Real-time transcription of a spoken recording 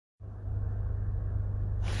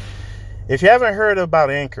If you haven't heard about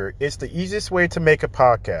Anchor, it's the easiest way to make a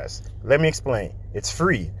podcast. Let me explain. It's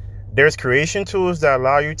free. There's creation tools that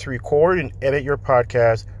allow you to record and edit your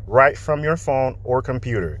podcast right from your phone or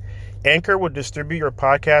computer. Anchor will distribute your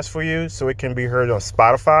podcast for you so it can be heard on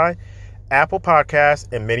Spotify, Apple Podcasts,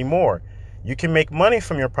 and many more. You can make money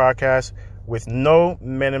from your podcast with no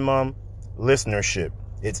minimum listenership.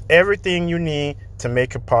 It's everything you need to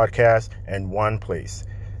make a podcast in one place.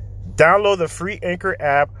 Download the free Anchor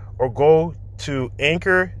app or go to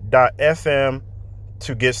anchor.fm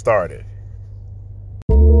to get started.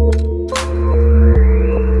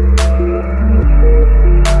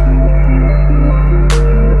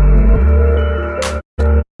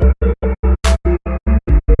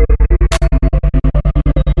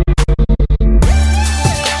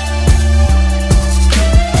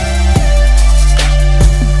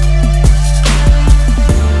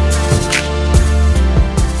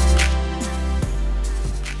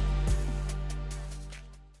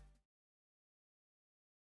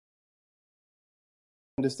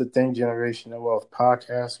 This is the Think Generational Wealth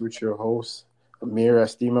podcast with your hosts, Amir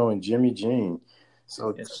Estimo and Jimmy Jean.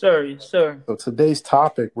 Yes, sir. So today's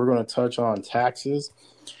topic, we're going to touch on taxes.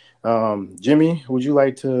 Jimmy, would you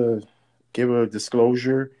like to give a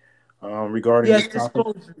disclosure regarding this topic?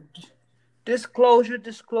 Disclosure.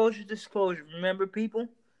 Remember, people,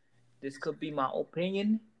 this could be my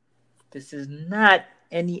opinion. This is not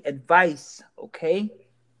any advice, okay?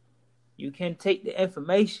 You can take the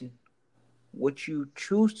information. What you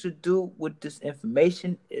choose to do with this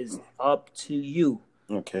information is up to you.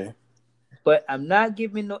 Okay. But I'm not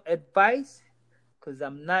giving no advice because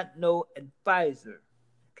I'm not no advisor.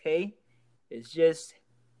 Okay? It's just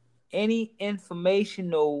any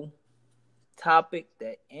informational topic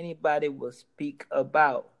that anybody will speak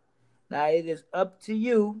about. Now, it is up to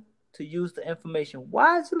you to use the information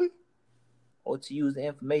wisely or to use the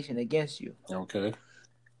information against you. Okay.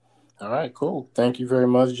 All right, cool. Thank you very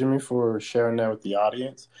much, Jimmy, for sharing that with the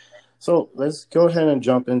audience. So let's go ahead and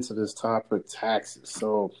jump into this topic, taxes.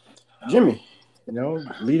 So, Jimmy,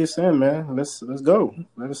 lead us in, man. Let's go.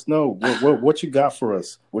 Let us know what you got for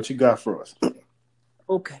us.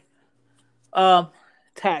 Okay.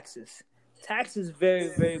 Taxes. Taxes very,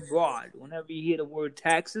 very broad. Whenever you hear the word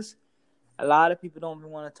taxes, a lot of people don't even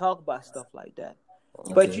want to talk about stuff like that.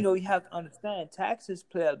 Okay. But you have to understand, taxes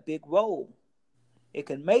play a big role. It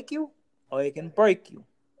can make you or it can break you.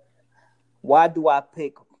 Why do I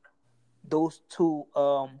pick those two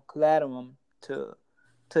collateral to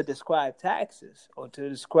describe taxes or to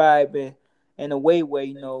describe it in a way where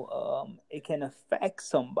it can affect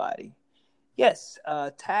somebody? Yes,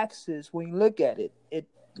 taxes. When you look at it,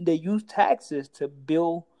 they use taxes to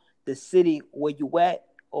build the city where you at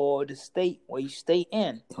or the state where you stay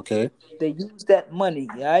in. Okay. They use that money,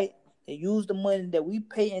 right? They use the money that we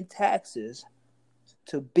pay in taxes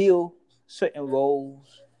to build certain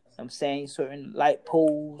roads, certain light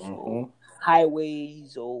poles, or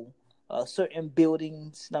highways, or certain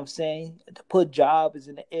buildings, to put jobs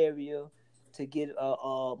in the area, to get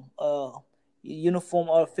uniform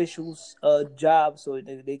officials jobs so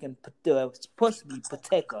they can supposed to be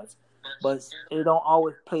protect us, but they don't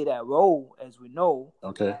always play that role, as we know.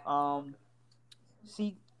 Okay. A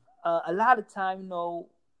lot of time,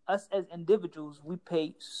 us as individuals, we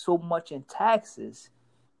pay so much in taxes,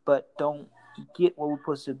 but don't get what we're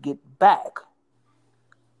supposed to get back.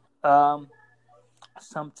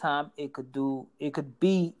 Sometimes it could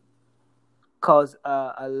be cause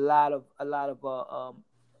a lot of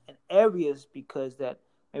in areas because that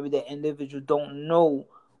maybe the individual don't know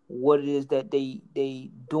what it is that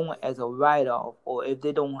they doing as a write-off, or if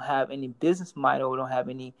they don't have any business mind or don't have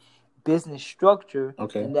any business structure.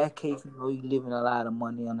 Okay. In that case, you're leaving a lot of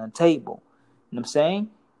money on the table. You know what I'm saying?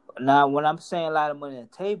 Now, when I'm saying a lot of money on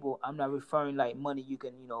the table, I'm not referring like money you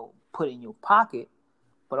can, put in your pocket,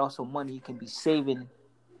 but also money you can be saving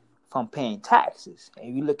from paying taxes. And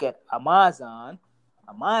if you look at Amazon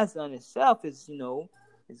itself is,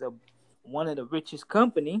 is one of the richest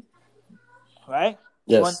company, right?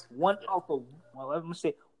 Yes. One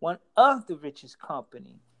of the richest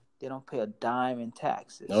company. They don't pay a dime in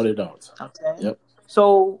taxes. No, they don't. Okay. Yep.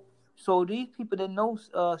 So these people, they know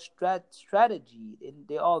strategy.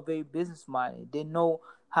 They're all very business minded. They know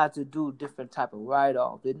how to do different type of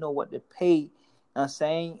write-off. They know what to pay,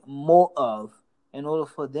 more of in order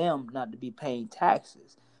for them not to be paying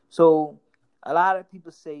taxes. So a lot of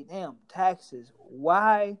people say, damn, taxes.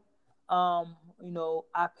 Why, I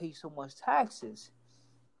pay so much taxes?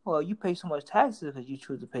 Well, you pay so much taxes because you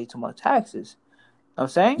choose to pay too much taxes. I'm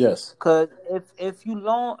saying? Yes. Because if you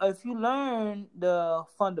learn the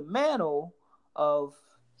fundamental of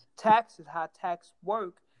taxes, how tax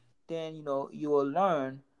work, then you will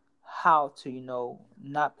learn how to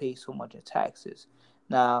not pay so much in taxes.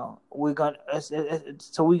 Now we're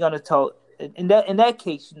gonna talk in that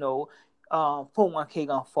case. 401k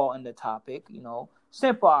gonna fall in the topic.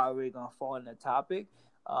 Simple IRA gonna fall in the topic.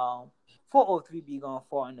 Um, 403b gonna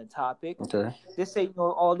fall in the topic. Okay. They say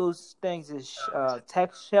all those things is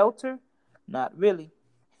tax shelter. Not really,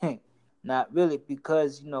 not really,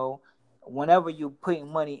 because whenever you're putting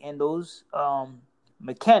money in those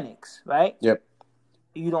mechanics, right? Yep.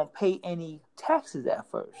 You don't pay any taxes at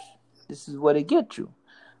first. This is what it gets you.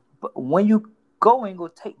 But when you go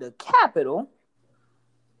take the capital,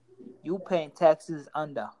 you paying taxes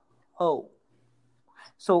on the whole.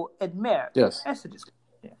 So, Admir, Yes. answer this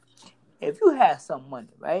question. If you had some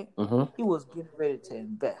money, right? Mm-hmm. You was getting ready to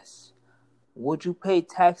invest. Would you pay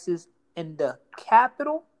taxes in the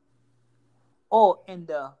capital or in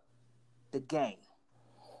the gain?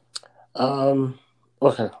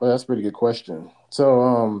 Okay, well, that's a pretty good question.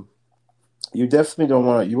 So, you definitely don't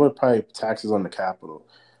want to. You want to pay taxes on the capital,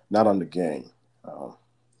 not on the gain.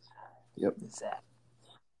 Yep.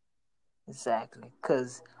 Exactly.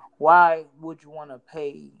 Because why would you want to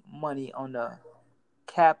pay money on the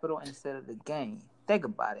capital instead of the gain? Think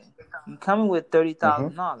about it. You coming with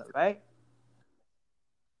Mm-hmm. $30,000, right?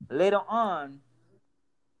 Later on,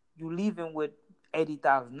 you leaving with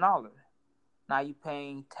 $80,000. Now you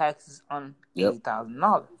paying taxes on Yep.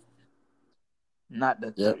 $80,000, not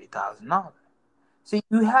the Yep. $30,000. See,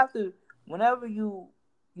 you have to, whenever you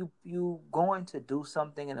going to do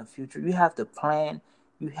something in the future, you have to plan.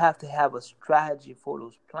 You have to have a strategy for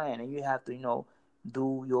those plans, and you have to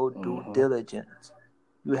do your due Mm-hmm. diligence.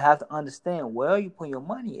 You have to understand where you put your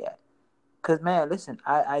money at. Cause man, listen,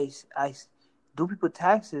 I do people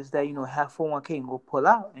taxes that have 401k and go pull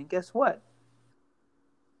out, and guess what?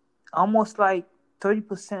 Almost like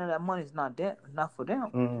 30% of that money is not for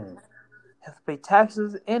them. Mm-hmm. Have to pay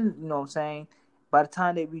taxes, and what I'm saying, by the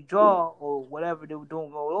time they withdraw or whatever they were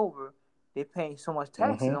doing roll over, they paying so much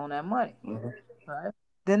taxes Mm-hmm. on that money. Mm-hmm. Right?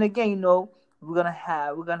 Then again, we're gonna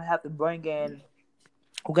have to bring in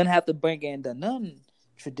the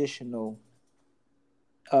non-traditional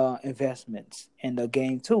investments in the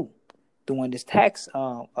game too, during this tax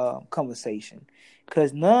conversation,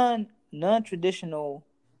 because non-traditional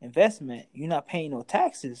investment, you're not paying no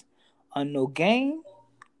taxes on no gain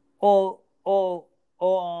or or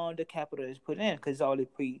or on the capital that's put in, because it's already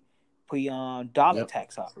pre dollar Yep.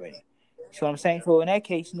 tax already. See what I'm saying? So in that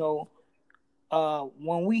case,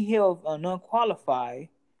 when we hear of non-qualified,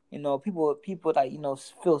 people like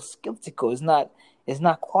feel skeptical. It's not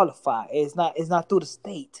qualified. It's not through the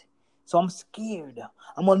state. So I'm scared.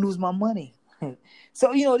 I'm gonna lose my money.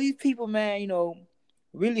 So these people, man,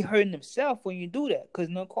 really hurting themselves when you do that, because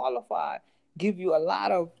non-qualified give you a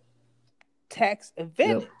lot of tax Yep.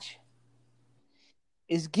 advantage.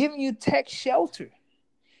 It's giving you tax shelter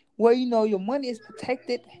where your money is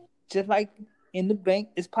protected, just like in the bank.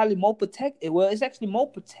 It's probably more protected. Well, it's actually more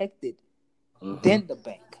protected Mm-hmm. than the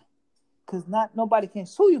bank, because not nobody can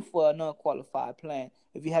sue you for a non-qualified plan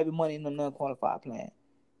if you have your money in a non-qualified plan.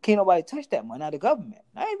 Can't nobody touch that money, not the government,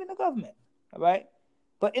 not even the government. All right.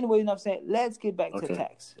 But anyway, what I'm saying, let's get back to Okay.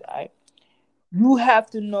 tax. All right. You have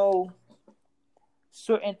to know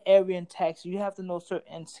certain area in tax. You have to know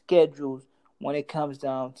certain schedules when it comes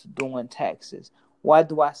down to doing taxes. Why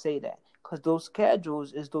do I say that? Because those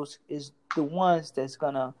schedules is the ones that's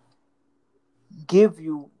gonna give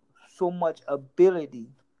you so much ability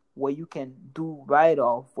where you can do write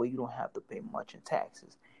off where you don't have to pay much in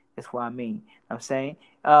taxes. That's what I mean. I'm saying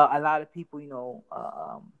a lot of people,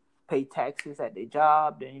 pay taxes at their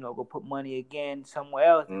job, then go put money again somewhere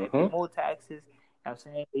else, and they pay Mm-hmm. more taxes. I'm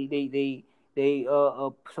saying they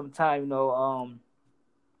sometimes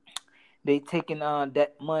they taking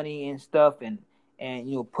that money and stuff, and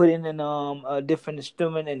putting in a different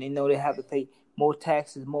instrument, and they have to pay more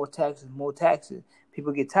taxes, more taxes, more taxes.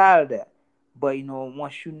 People get tired of that. But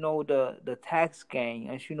once you know the tax gain,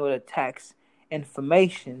 once you know the tax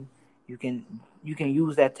information, you can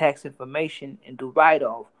use that tax information and do write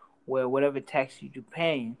off, where whatever tax you're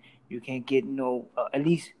paying, you can get at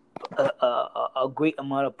least a great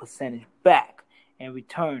amount of percentage back and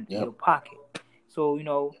return in Yep. your pocket. So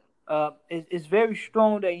it's very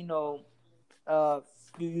strong that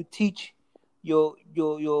you teach your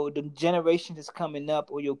the generation that's coming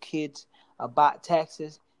up, or your kids, about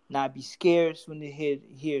taxes. Not be scared when they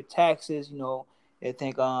hear taxes. They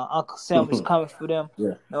think Uncle Sam is coming for them.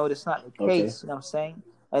 Yeah. No, that's not the Okay. case. You know what I'm saying?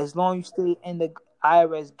 As long as you stay in the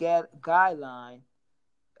IRS guideline,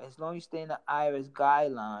 as long as you stay in the IRS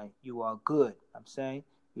guideline, you are good. I'm saying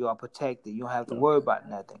you are protected. You don't have to Yep. worry about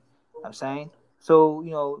nothing. I'm saying. So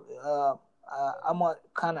I'm gonna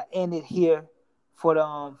kind of end it here for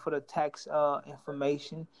the tax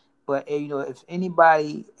information. But if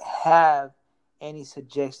anybody have any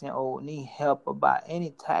suggestion or need help about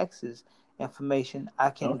any taxes information, I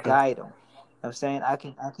can Okay. guide them. I'm saying I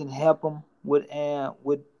can help them with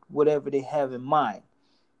whatever they have in mind.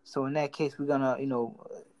 So in that case, we're gonna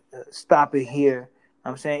stop it here.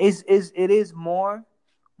 I'm saying it is more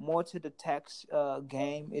to the tax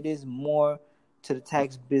game. It is more to the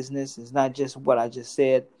tax business. It's not just what I just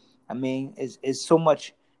said. I mean, it's so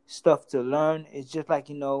much stuff to learn. It's just like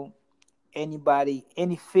anybody,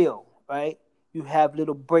 any field, right? You have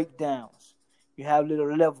little breakdowns. You have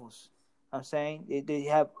little levels. I'm saying they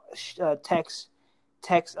have tax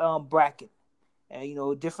bracket,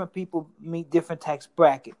 and different people meet different tax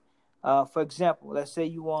bracket. For example, let's say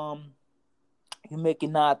you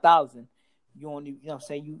making 9,000, you only what I'm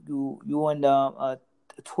saying you in the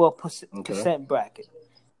 12% Okay. bracket.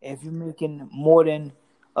 If you're making more than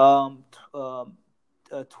um, um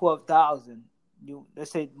 12,000, you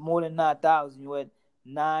let's say more than 9,000, you at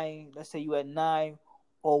nine. Let's say you at 9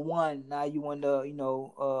 or 1. Now you in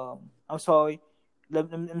the I'm sorry.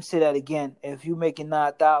 Let me say that again. If you making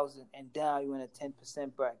 9,000 and down, you in a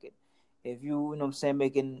 10% bracket. If you know what I'm saying,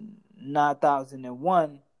 making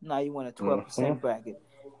 9,001, now you in a twelve Mm-hmm. percent bracket.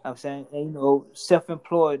 I'm saying, and,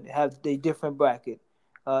 self-employed have a different bracket.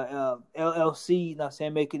 LLC, you know what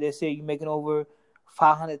I'm saying, they say you're making over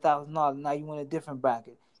 $500,000. Now you in a different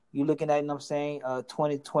bracket. You're looking at, you know what I'm saying,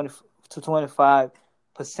 20 to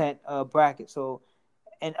 25% bracket. So,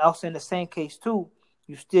 and also in the same case too,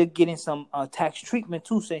 you're still getting some tax treatment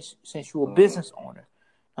too, since you're a Mm-hmm. business owner. You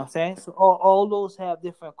know what I'm saying, so all those have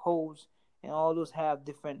different codes, and all those have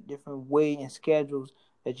different way and schedules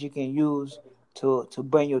that you can use to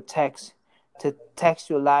bring your tax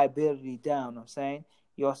your liability down. You know what I'm saying,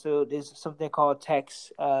 you also there's something called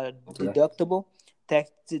tax Okay. deductible.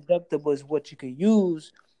 Tax deductible is what you can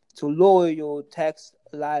use to lower your tax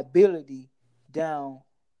liability down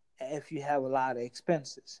if you have a lot of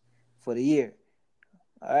expenses for the year.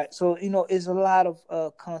 All right, so it's a lot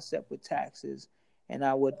of concept with taxes, and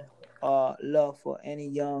I would love for any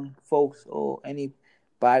young folks or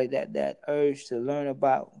anybody that urge to learn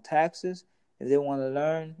about taxes. If they want to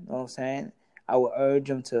learn, you know what I'm saying, I would urge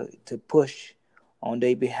them to push on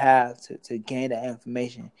their behalf to gain that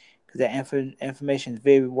information, because that information is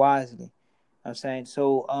very wisely. I'm saying,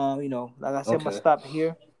 so like I said, I'm gonna Okay. stop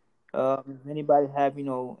here. If anybody have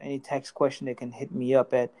any tax question, they can hit me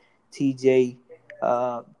up at TJ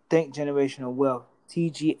Think Generational Wealth,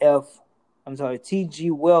 TGF. I'm sorry,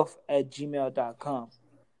 TGWealth at gmail.com.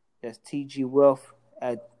 That's TGWealth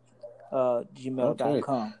at Okay.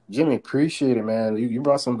 gmail.com. Jimmy, appreciate it, man. You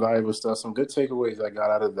brought some valuable stuff. Some good takeaways I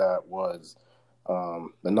got out of that was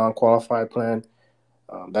the non-qualified plan.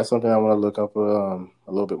 That's something I want to look up a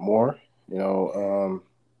little bit more. Mm-hmm.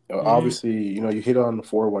 Obviously, you hit on the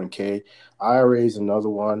 401k. IRA is another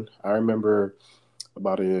one. I remember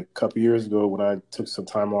about a couple years ago when I took some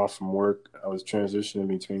time off from work. I was transitioning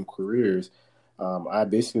between careers. I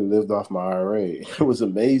basically lived off my IRA. It was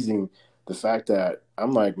amazing the fact that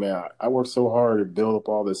I'm like, man, I worked so hard to build up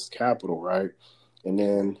all this capital, right? And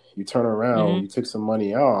then you turn around, Mm-hmm. you took some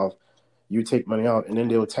money off, you take money out, and then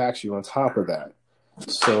they'll tax you on top of that.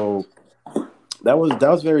 So that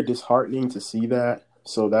was very disheartening to see that.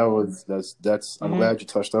 So that's I'm Mm-hmm. glad you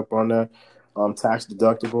touched up on that. Tax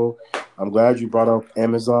deductible. I'm glad you brought up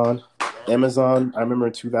Amazon. Amazon. I remember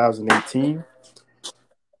in 2018.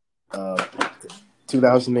 Uh, Mm-hmm.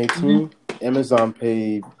 2018, Amazon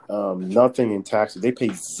paid nothing in taxes. They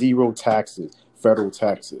paid zero taxes, federal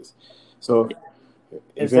taxes. So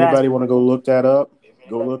if anybody Exactly. want to go look that up,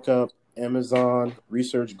 go look up Amazon.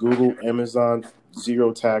 Research Google Amazon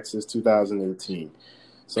zero taxes 2018.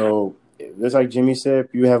 So just like Jimmy said,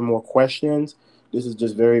 if you have more questions, this is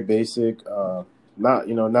just very basic, not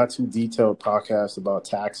too detailed podcast about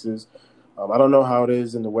taxes. I don't know how it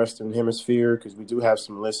is in the Western Hemisphere because we do have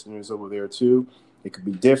some listeners over there too. It could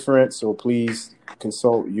be different, so please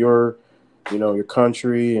consult your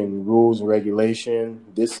country and rules and regulation.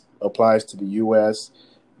 This applies to the U.S.,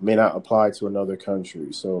 may not apply to another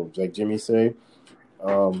country. So, like Jimmy said,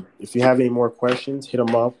 if you have any more questions, hit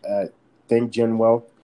them up at Think Gen Wealth